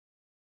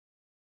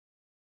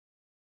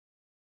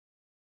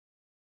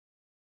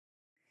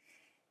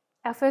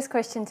Our first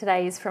question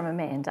today is from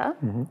Amanda,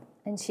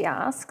 and she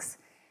asks,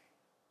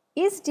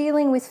 is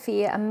dealing with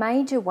fear a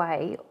major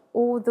way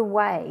or the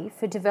way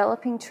for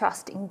developing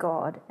trust in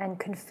God and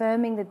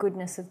confirming the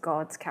goodness of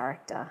God's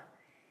character,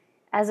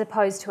 as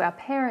opposed to our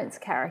parents'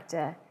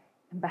 character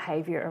and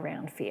behaviour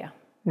around fear?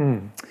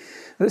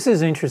 This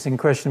is an interesting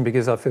question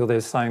because I feel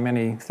there's so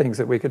many things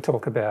that we could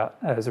talk about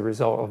as a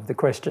result of the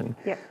question.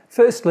 Yep.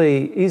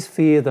 Firstly, is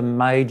fear the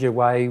major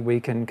way we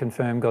can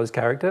confirm God's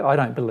character? I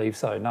don't believe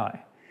so, no,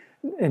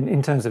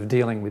 in terms of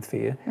dealing with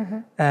fear.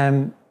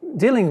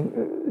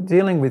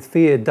 Dealing with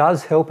fear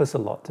does help us a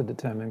lot to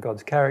determine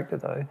God's character,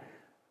 though.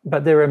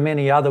 But there are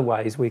many other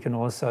ways we can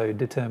also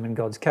determine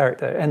God's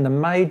character. And the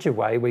major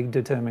way we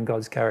determine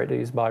God's character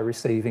is by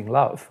receiving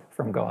love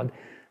from God.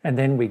 And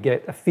then we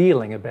get a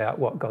feeling about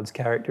what God's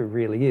character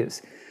really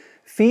is.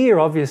 Fear,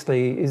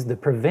 obviously, is the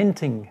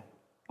preventing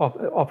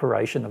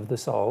operation of the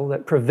soul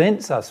that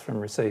prevents us from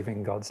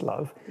receiving God's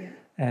love. Yeah.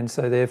 And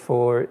so,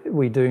 therefore,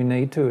 we do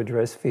need to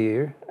address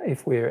fear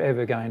if we're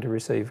ever going to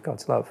receive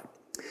God's love.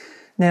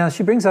 Now,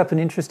 she brings up an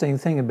interesting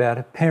thing about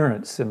a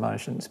parent's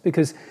emotions,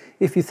 because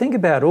if you think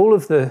about all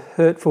of the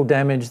hurtful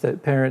damage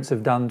that parents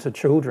have done to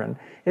children,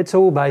 it's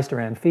all based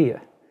around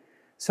fear.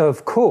 So,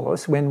 of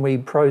course, when we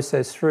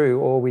process through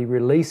or we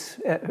release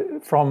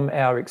from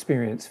our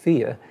experience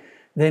fear,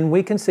 then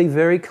we can see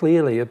very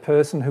clearly a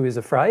person who is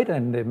afraid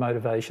and their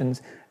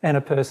motivations and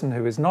a person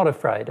who is not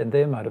afraid and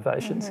their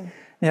motivations.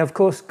 Now, of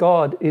course,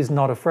 God is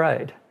not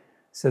afraid.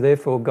 So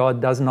therefore,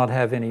 God doesn't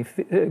have any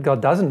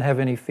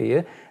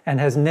fear and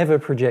has never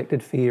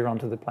projected fear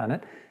onto the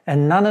planet.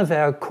 And none of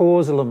our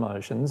causal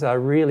emotions are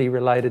really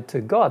related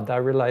to God.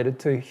 They're related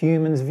to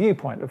humans'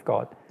 viewpoint of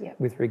God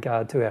with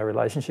regard to our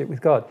relationship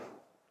with God.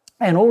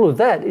 And all of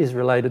that is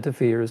related to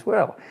fear as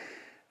well.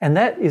 And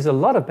that is a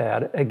lot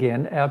about,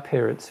 again, our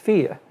parents'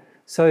 fear.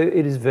 So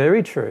it is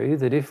very true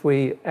that if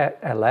we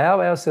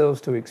allow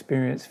ourselves to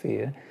experience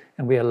fear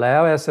and we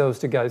allow ourselves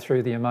to go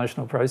through the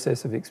emotional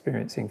process of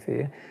experiencing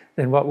fear,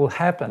 then what will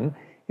happen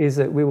is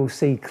that we will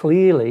see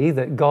clearly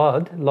that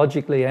God,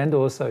 logically and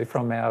also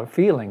from our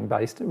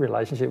feeling-based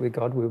relationship with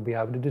God, we'll be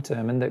able to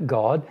determine that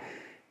God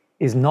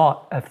is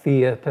not a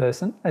fear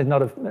person, is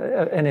not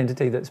an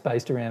entity that's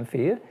based around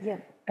fear,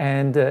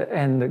 and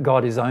that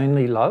God is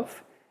only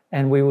love.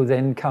 And we will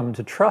then come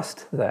to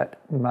trust that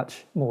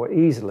much more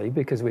easily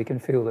because we can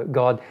feel that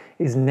God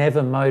is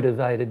never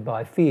motivated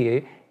by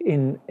fear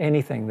in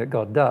anything that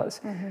God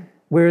does.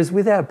 Whereas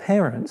with our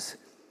parents,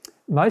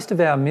 most of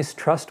our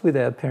mistrust with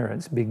our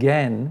parents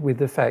began with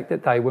the fact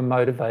that they were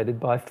motivated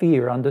by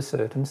fear under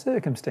certain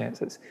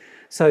circumstances.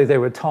 So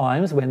there were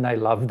times when they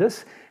loved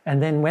us,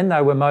 and then when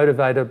they were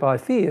motivated by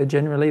fear,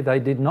 generally they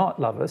did not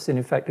love us. And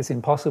in fact, it's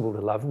impossible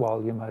to love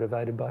while you're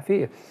motivated by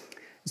fear.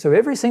 So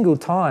every single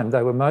time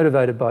they were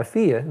motivated by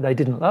fear, they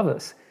didn't love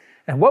us.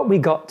 And what we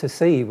got to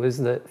see was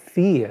that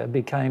fear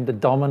became the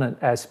dominant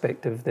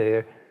aspect of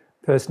their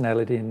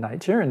personality and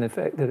nature, and the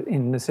fact that,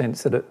 in the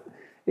sense that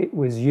it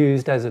was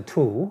used as a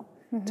tool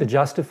to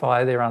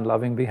justify their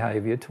unloving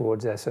behaviour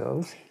towards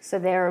ourselves. So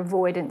their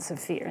avoidance of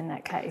fear in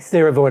that case.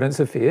 Their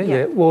avoidance of fear,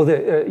 yeah. Well,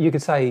 you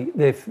could say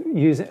they're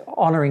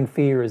honouring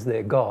fear as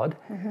their God,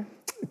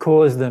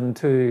 caused them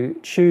to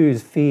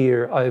choose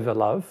fear over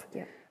love.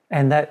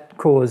 And that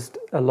caused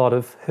a lot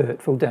of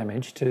hurtful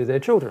damage to their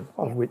children,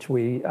 of which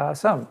we are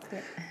some.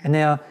 And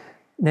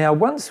now,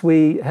 once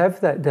we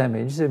have that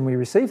damage and we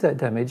receive that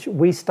damage,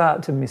 we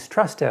start to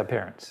mistrust our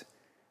parents.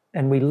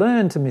 And we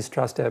learn to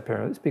mistrust our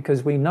parents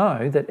because we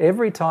know that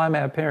every time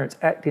our parents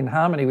act in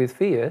harmony with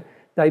fear,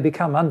 they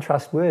become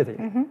untrustworthy.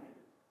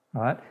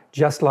 Right?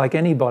 Just like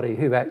anybody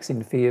who acts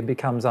in fear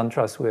becomes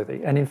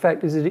untrustworthy. And in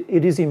fact,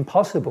 it is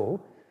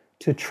impossible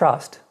to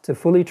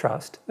fully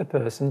trust a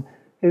person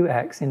who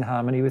acts in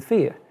harmony with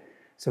fear.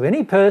 So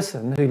any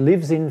person who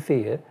lives in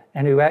fear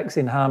and who acts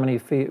in harmony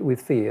with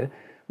fear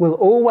will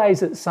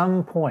always at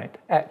some point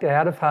act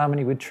out of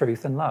harmony with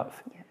truth and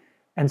love.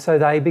 And so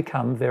they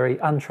become very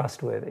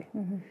untrustworthy.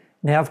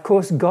 Now, of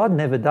course, God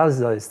never does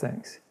those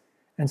things.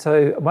 And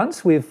so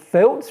once we've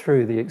felt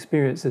through the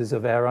experiences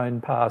of our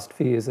own past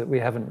fears that we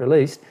haven't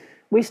released,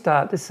 we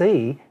start to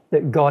see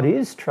that God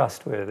is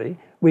trustworthy.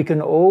 We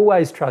can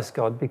always trust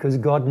God because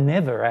God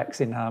never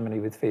acts in harmony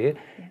with fear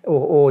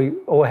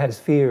or has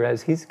fear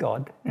as his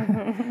God,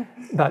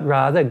 but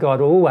rather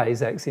God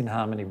always acts in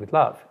harmony with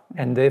love.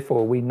 And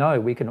therefore we know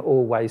we can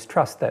always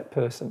trust that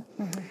person.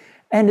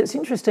 And it's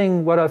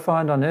interesting what I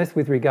find on earth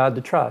with regard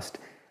to trust.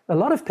 A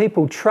lot of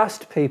people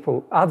trust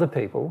other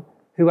people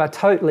who are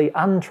totally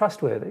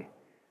untrustworthy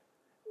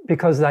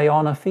because they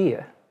honour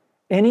fear.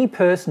 Any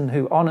person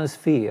who honours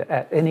fear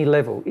at any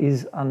level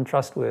is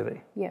untrustworthy.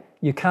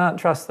 You can't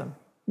trust them.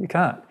 You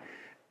can't.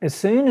 As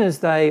soon as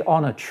they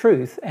honour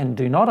truth and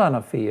do not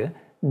honour fear,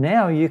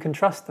 now you can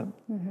trust them.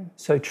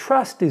 So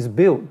trust is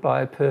built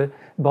by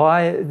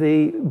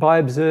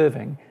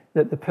observing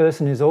that the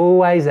person is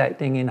always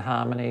acting in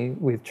harmony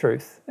with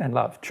truth and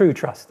love. True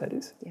trust, that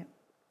is.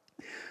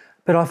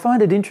 But I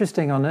find it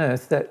interesting on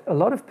earth that a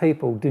lot of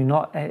people do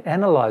not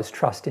analyse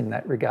trust in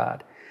that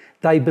regard.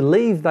 They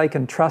believe they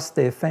can trust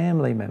their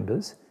family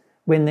members,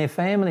 when their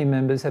family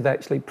members have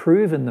actually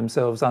proven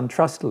themselves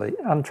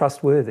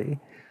untrustworthy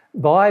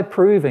by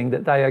proving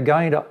that they are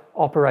going to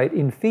operate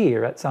in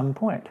fear at some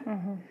point.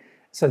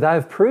 So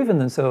they've proven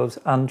themselves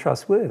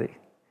untrustworthy.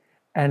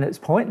 And it's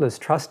pointless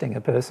trusting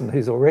a person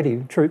who's already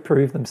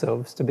proved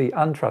themselves to be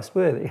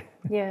untrustworthy.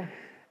 Yeah.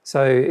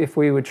 So if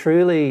we were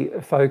truly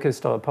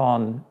focused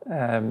upon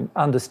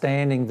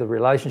understanding the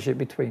relationship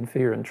between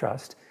fear and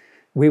trust,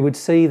 we would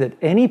see that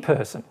any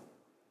person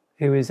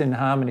who is in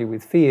harmony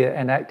with fear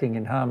and acting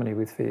in harmony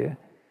with fear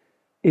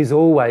is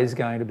always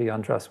going to be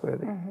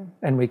untrustworthy,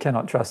 and we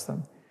cannot trust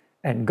them.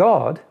 And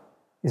God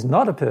is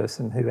not a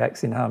person who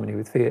acts in harmony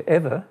with fear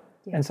ever,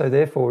 and so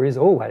therefore is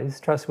always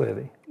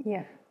trustworthy.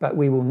 Yeah. But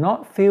we will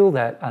not feel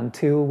that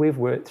until we've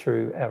worked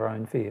through our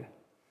own fear.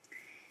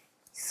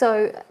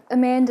 So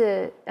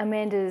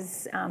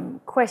Amanda's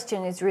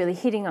question is really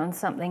hitting on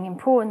something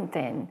important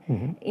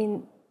then,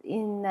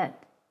 in that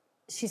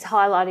she's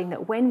highlighting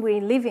that when we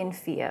live in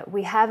fear,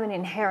 we have an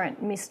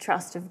inherent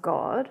mistrust of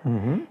God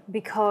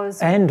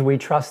because... And we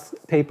trust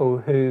people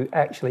who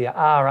actually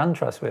are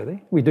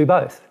untrustworthy. We do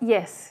both.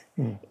 Yes.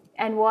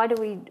 And why do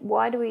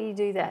we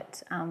do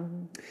that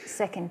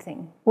second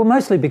thing? Well,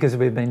 mostly because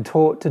we've been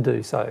taught to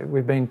do so.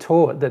 We've been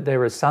taught that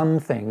there are some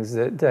things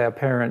that our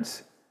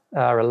parents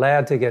are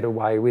allowed to get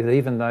away with,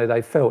 even though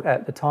they felt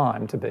at the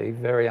time to be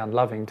very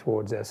unloving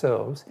towards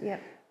ourselves. Yeah.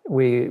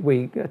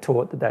 We are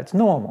taught that that's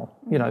normal.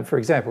 You know, for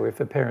example,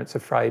 if a parent's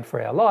afraid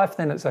for our life,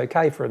 then it's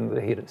okay for them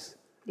to hit us.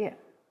 Yeah.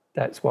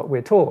 That's what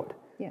we're taught.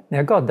 Yeah.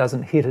 Now, God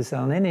doesn't hit us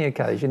on any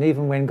occasion,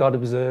 even when God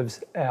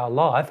observes our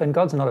life, and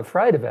God's not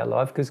afraid of our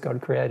life because God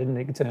created an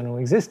eternal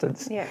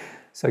existence. Yeah.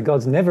 So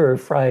God's never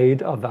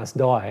afraid of us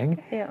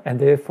dying, and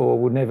therefore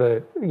will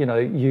never,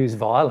 use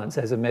violence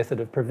as a method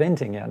of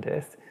preventing our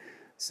death.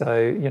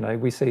 So,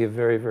 we see a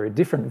very, very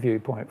different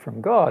viewpoint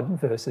from God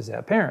versus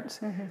our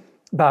parents.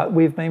 But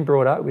we've been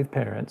brought up with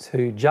parents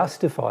who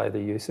justify the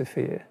use of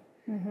fear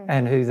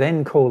and who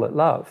then call it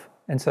love.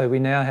 And so we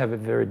now have a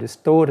very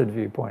distorted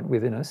viewpoint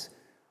within us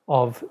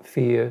of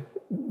fear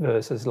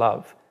versus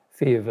love,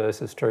 fear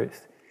versus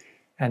truth.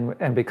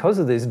 And because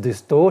of these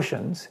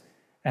distortions,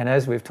 and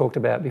as we've talked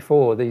about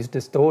before, these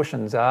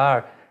distortions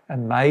are a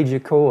major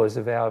cause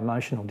of our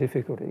emotional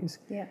difficulties.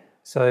 Yeah.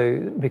 So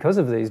because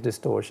of these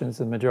distortions,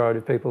 the majority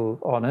of people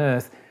on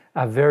earth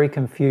are very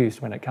confused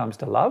when it comes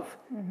to love,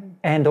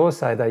 and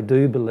also they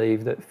do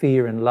believe that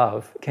fear and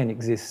love can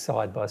exist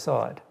side by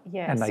side,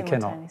 and they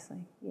cannot.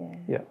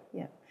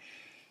 Yeah.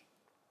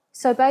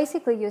 So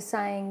basically you're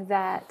saying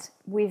that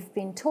we've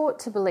been taught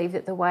to believe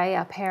that the way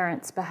our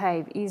parents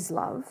behave is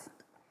love,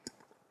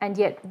 and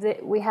yet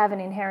we have an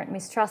inherent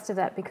mistrust of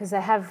that because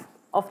they have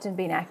often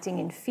been acting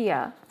in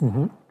fear.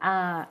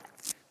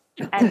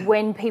 And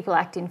when people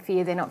act in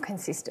fear, they're not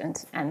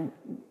consistent and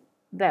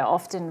they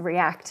often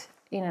react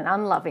in an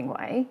unloving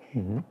way.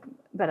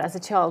 But as a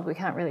child, we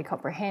can't really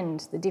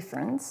comprehend the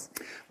difference.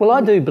 Well, I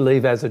do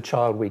believe as a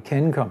child we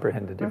can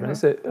comprehend the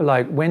difference.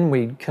 Like when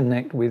we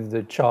connect with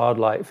the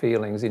childlike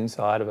feelings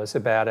inside of us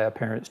about our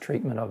parents'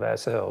 treatment of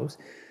ourselves,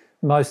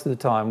 most of the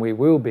time we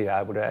will be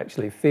able to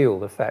actually feel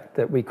the fact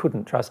that we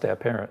couldn't trust our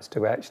parents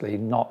to actually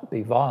not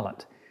be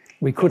violent.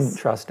 We couldn't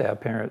trust our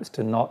parents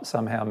to not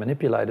somehow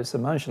manipulate us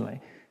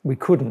emotionally. We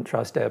couldn't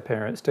trust our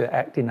parents to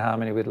act in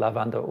harmony with love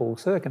under all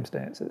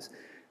circumstances.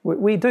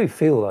 We do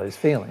feel those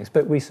feelings,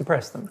 but we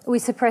suppress them. We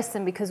suppress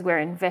them because we're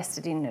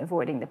invested in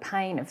avoiding the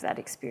pain of that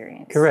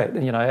experience. Correct.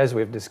 As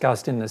we've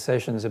discussed in the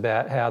sessions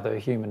about how the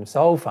human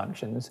soul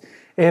functions,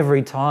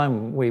 every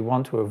time we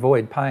want to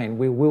avoid pain,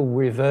 we will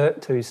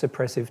revert to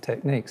suppressive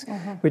techniques,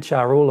 which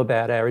are all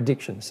about our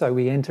addictions. So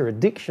we enter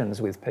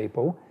addictions with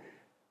people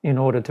in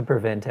order to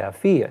prevent our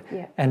fear.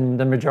 And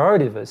the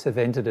majority of us have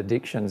entered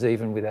addictions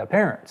even with our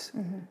parents.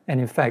 And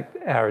in fact,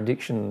 our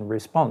addiction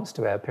response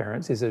to our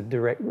parents is a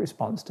direct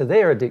response to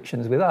their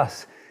addictions with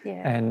us.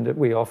 And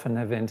we often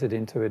have entered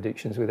into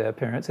addictions with our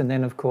parents. And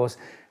then, of course,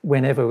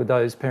 whenever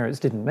those parents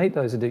didn't meet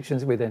those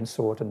addictions, we then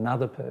sought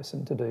another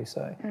person to do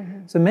so.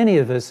 So many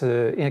of us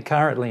are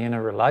currently in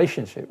a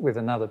relationship with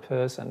another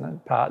person,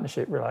 a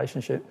partnership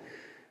relationship,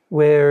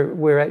 where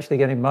we're actually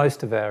getting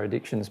most of our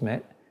addictions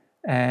met.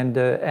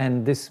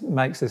 And this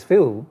makes us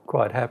feel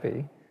quite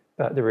happy,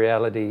 but the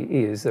reality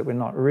is that we're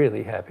not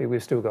really happy.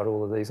 We've still got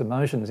all of these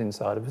emotions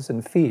inside of us,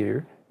 and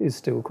fear is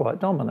still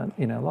quite dominant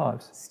in our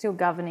lives. Still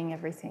governing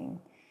everything.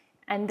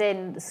 And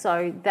then,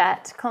 so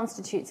that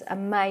constitutes a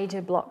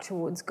major block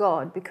towards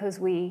God, because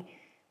we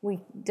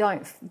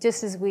don't,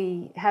 just as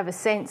we have a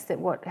sense that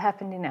what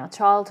happened in our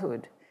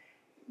childhood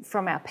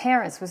from our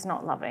parents was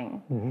not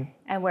loving,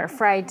 and we're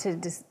afraid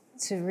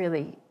to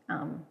really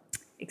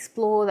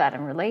explore that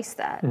and release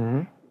that,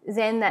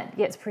 then that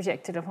gets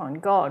projected upon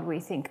God.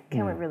 We think,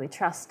 can we really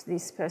trust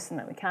this person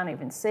that we can't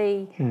even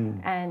see?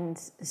 And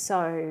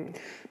so...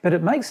 But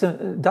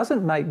it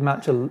doesn't make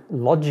much a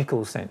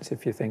logical sense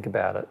if you think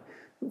about it.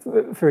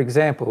 For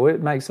example,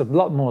 it makes a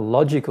lot more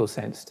logical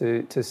sense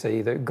to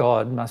see that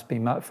God must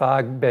be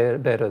far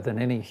better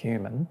than any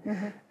human,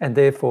 and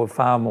therefore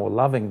far more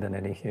loving than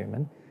any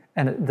human.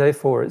 And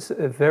therefore it's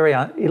very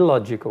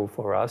illogical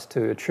for us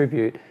to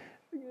attribute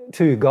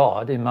to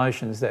God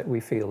emotions that we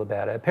feel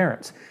about our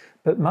parents.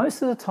 But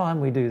most of the time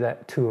we do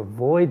that to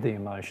avoid the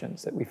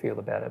emotions that we feel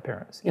about our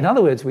parents. In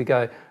other words, we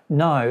go,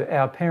 no,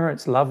 our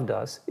parents loved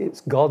us,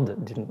 it's God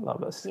that didn't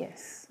love us.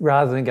 Yes.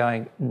 Rather than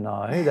going,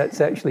 no,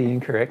 that's actually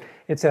incorrect.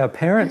 It's our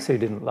parents who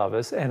didn't love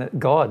us, and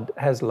God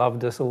has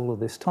loved us all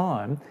of this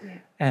time. Yeah.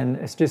 And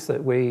it's just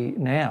that we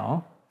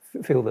now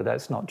feel that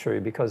that's not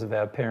true because of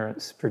our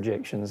parents'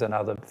 projections and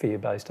other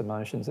fear-based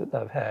emotions that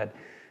they've had,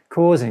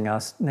 causing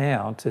us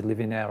now to live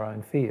in our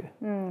own fear.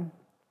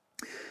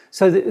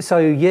 So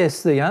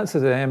yes, the answer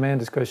to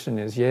Amanda's question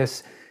is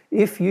yes.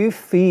 If you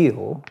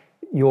feel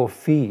your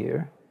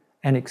fear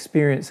and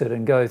experience it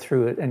and go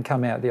through it and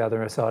come out the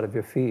other side of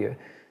your fear,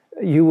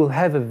 you will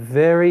have a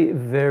very,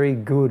 very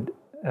good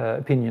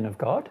opinion of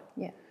God.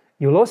 Yeah.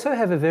 You'll also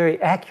have a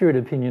very accurate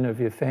opinion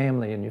of your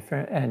family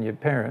and your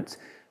parents,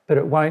 but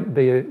it won't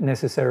be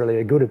necessarily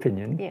a good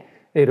opinion. Yeah.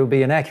 It'll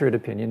be an accurate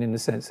opinion in the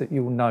sense that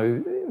you'll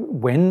know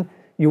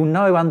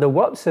under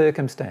what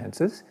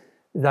circumstances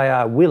they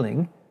are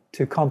willing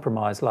to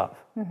compromise love.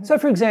 So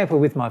for example,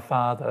 with my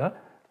father,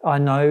 I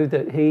know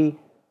that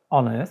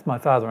my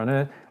father on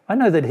earth, I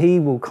know that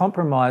he will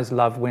compromise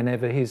love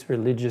whenever his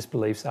religious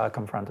beliefs are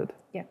confronted.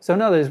 Yeah. So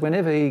in other words,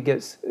 whenever he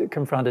gets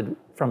confronted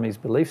from his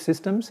belief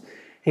systems,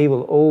 he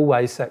will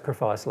always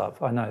sacrifice love.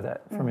 I know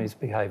that from his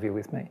behaviour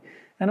with me.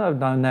 And I've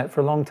known that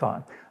for a long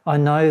time. I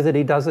know that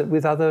he does it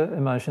with other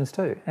emotions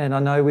too. And I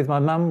know with my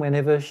mum,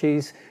 whenever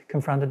she's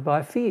confronted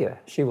by fear,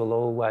 she will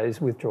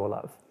always withdraw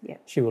love. Yeah.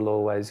 She will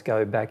always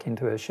go back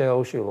into her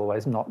shell. She will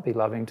always not be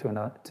loving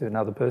to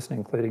another person,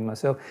 including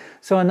myself.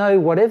 So I know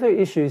whatever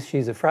issues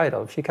she's afraid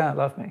of, she can't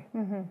love me.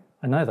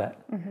 I know that.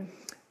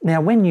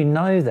 Now, when you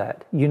know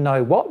that, you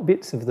know what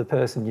bits of the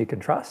person you can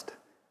trust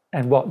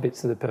and what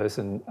bits of the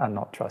person are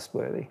not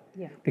trustworthy.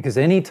 Yeah. Because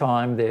any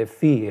time their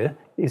fear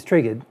is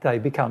triggered, they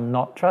become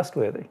not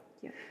trustworthy.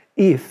 Yeah.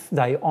 If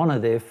they honour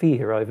their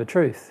fear over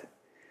truth.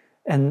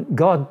 And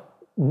God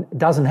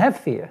doesn't have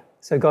fear,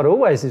 so God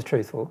always is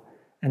truthful,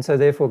 and so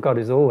therefore God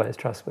is always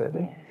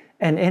trustworthy. Yeah.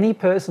 And any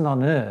person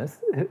on earth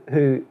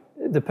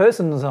the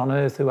persons on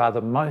earth who are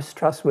the most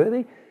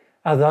trustworthy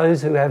are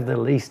those who have the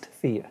least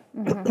fear.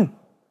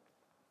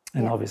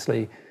 And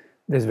obviously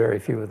there's very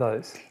few of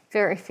those.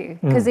 Very few,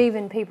 because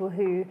even people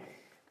who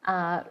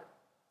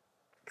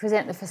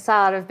present the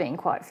facade of being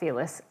quite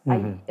fearless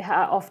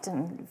are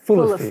often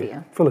full of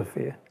fear. Full of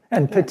fear,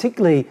 and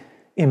particularly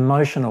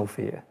emotional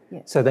fear.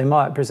 Yeah. So they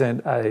might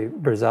present a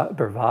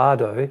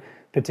bravado,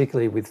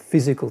 particularly with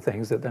physical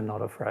things that they're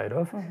not afraid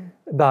of,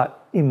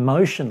 but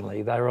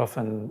emotionally they're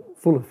often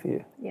full of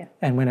fear. Yeah.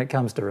 And when it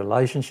comes to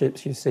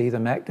relationships, you see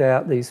them act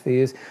out these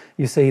fears.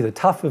 You see the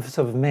toughest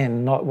of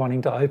men not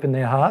wanting to open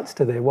their hearts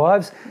to their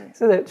wives. Yeah.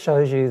 So that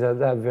shows you that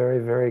they're very,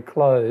 very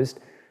closed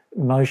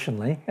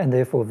emotionally and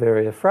therefore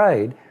very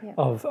afraid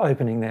of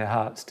opening their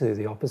hearts to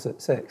the opposite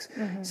sex.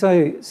 So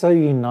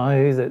you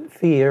know that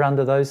fear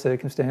under those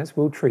circumstances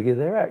will trigger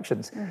their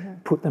actions.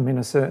 Put them in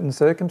a certain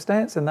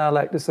circumstance and they'll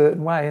act a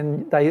certain way,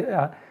 and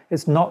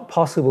it's not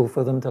possible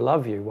for them to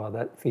love you while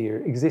that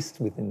fear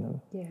exists within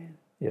them.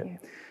 Yeah.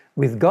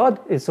 With God,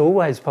 it's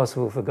always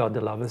possible for God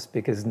to love us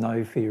because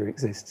no fear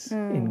exists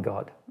in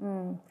God.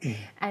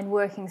 And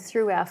working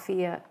through our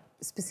fear,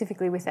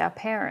 specifically with our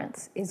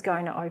parents, is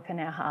going to open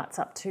our hearts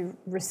up to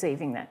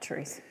receiving that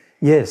truth.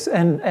 Yes,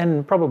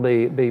 and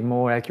probably be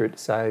more accurate to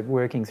say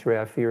working through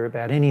our fear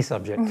about any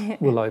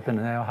subject will open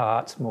our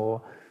hearts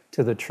more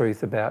to the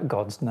truth about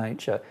God's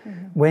nature.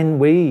 When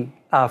we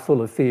are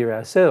full of fear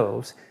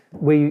ourselves,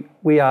 we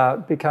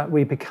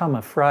become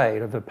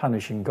afraid of a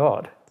punishing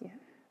God.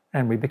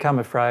 And we become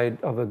afraid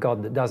of a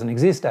God that doesn't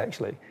exist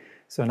actually.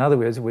 So in other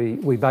words,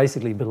 we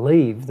basically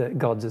believe that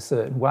God's a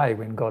certain way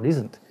when God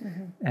isn't.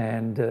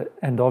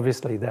 And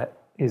obviously that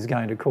is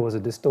going to cause a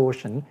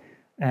distortion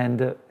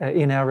and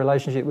in our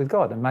relationship with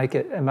God and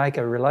make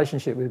a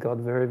relationship with God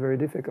very, very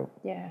difficult.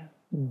 Yeah.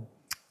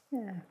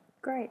 Yeah,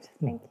 great.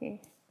 Thank you.